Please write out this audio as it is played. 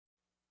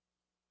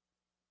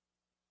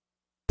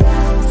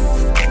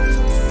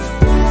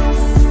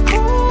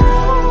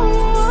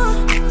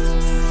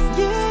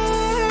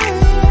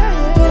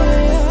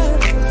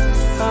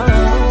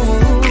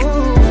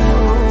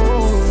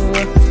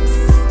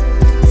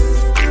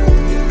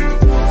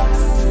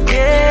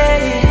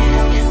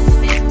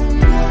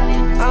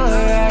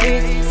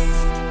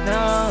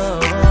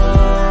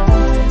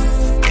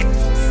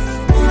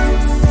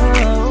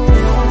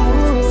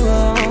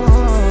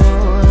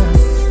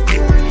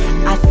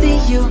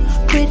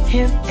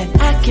him, and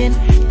I can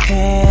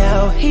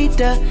tell he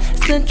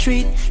doesn't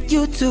treat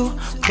you too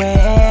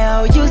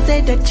well. You say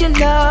that you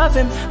love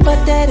him, but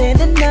that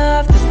ain't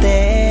enough to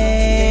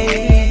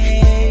stay.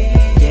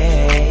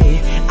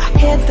 Yeah, I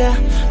hear the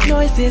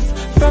noises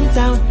from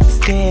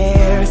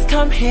downstairs.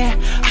 Come here,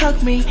 hug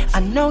me, I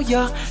know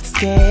you're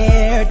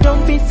scared.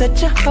 Don't be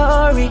such a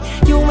hurry,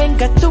 you ain't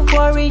got to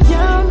worry,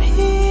 I'm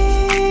here.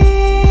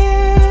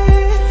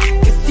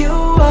 'Cause you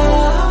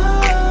are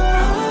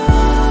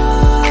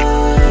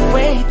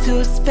way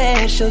too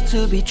special to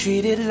be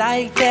treated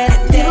like that.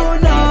 You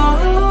know,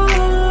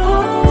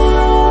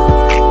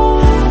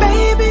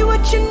 baby,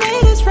 what you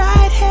need is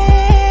right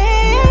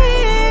here.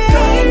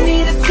 Girl, you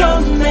need a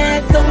strong man,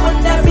 someone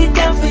that be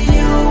down for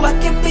you. I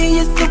can be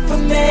your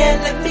Superman,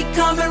 let me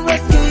come and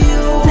rescue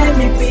you. Let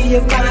me be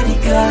your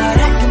bodyguard,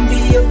 I can be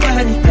your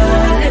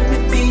bodyguard. Let me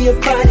be your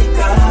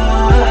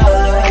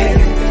bodyguard.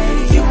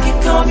 You can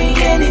call me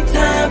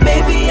anytime,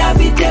 baby, I'll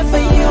be there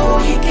for you.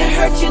 He can't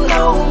hurt you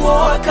no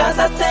more, 'cause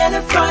I stand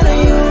in front of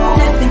you.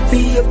 Let me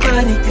be your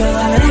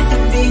bodyguard, I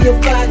can be your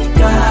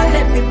bodyguard.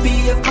 Let me be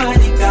your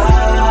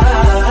bodyguard.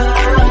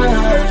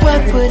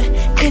 What would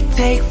it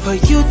take for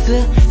you to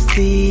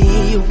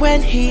see when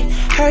he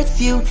hurts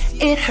you,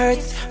 it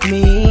hurts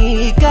me?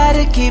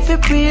 Gotta keep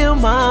it real,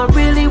 mom,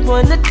 really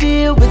wanna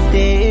deal with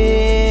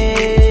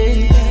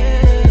it.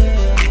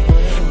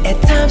 At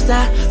times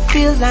I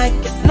feel like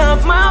it's not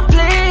my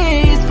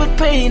place, but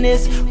pain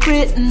is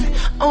written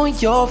on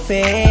your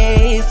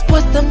face.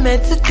 What's I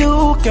meant to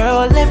do,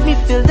 girl? Let me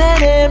feel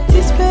that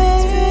empty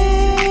space.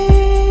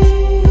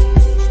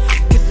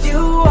 'Cause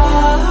you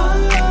are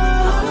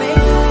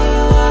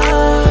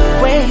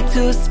way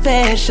too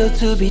special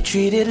to be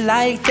treated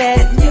like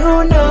that. You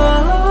know,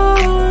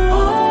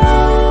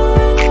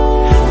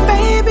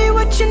 baby,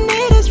 what you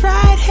need is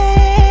right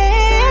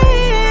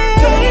here.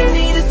 Girl, you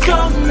need a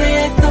strong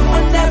man,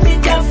 someone that be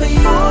down for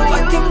you.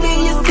 I can be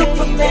your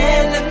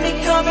Superman, let me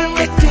come and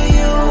rescue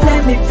you.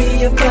 Let me be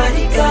your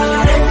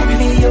bodyguard, I can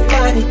be your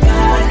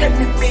bodyguard. Let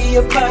me be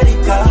your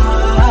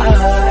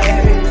bodyguard.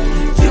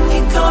 You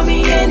can call me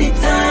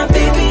anytime,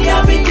 baby,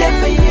 I'll be there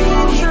for you.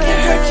 He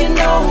can't hurt you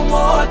no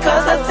more,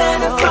 'cause I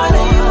stand in front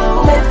of you.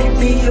 Let me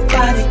be your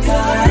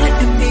bodyguard, I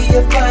can be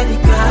your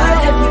bodyguard.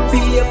 Let me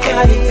be your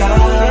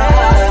bodyguard.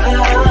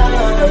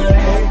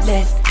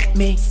 Let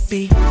me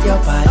be your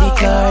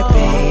bodyguard,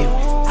 babe.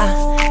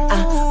 I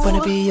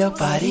wanna be your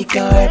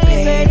bodyguard,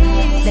 babe.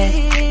 Let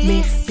me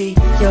be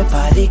your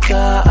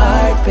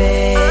bodyguard,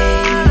 babe.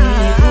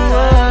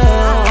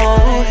 Whoa.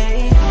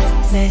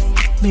 Let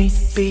me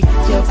be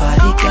your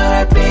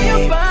bodyguard,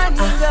 babe.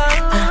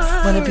 I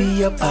wanna be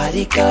your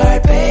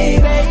bodyguard,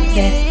 babe.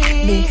 Let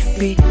me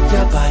be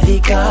your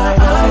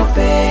bodyguard,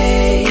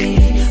 babe.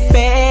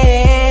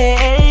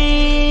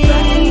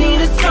 Girl, you need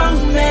a strong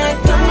man,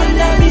 someone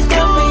that be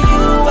down for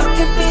you. I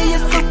can be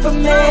your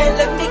Superman,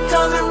 let me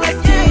come and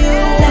rescue you.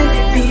 Let me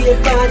be your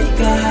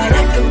bodyguard,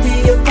 I can be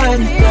your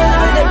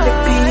bodyguard. Let me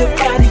be your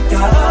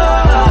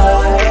bodyguard.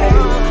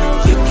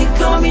 You can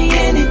call me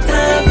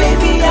anytime,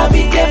 baby, I'll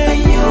be there for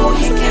you.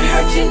 He can't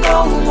hurt you no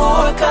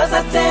more, 'cause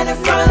I stand in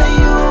front of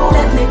you.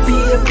 Let me be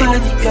your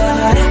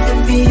bodyguard, I can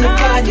be your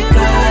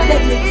bodyguard.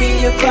 Let me be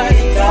your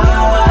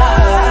bodyguard.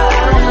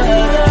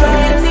 Girl,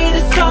 you need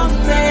a strong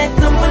man,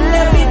 someone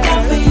let me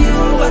down for you.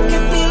 I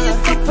can be your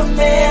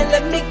Superman,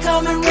 let me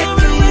come and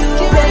rescue you.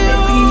 Let me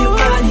be your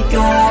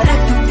bodyguard, I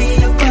can be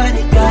your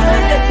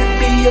bodyguard. Let me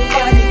be your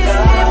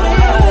bodyguard.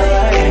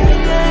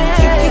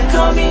 You can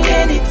call me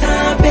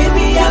anytime,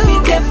 baby, I'll be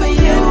there for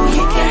you.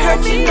 He can't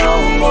hurt you no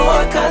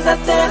more, 'cause I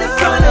said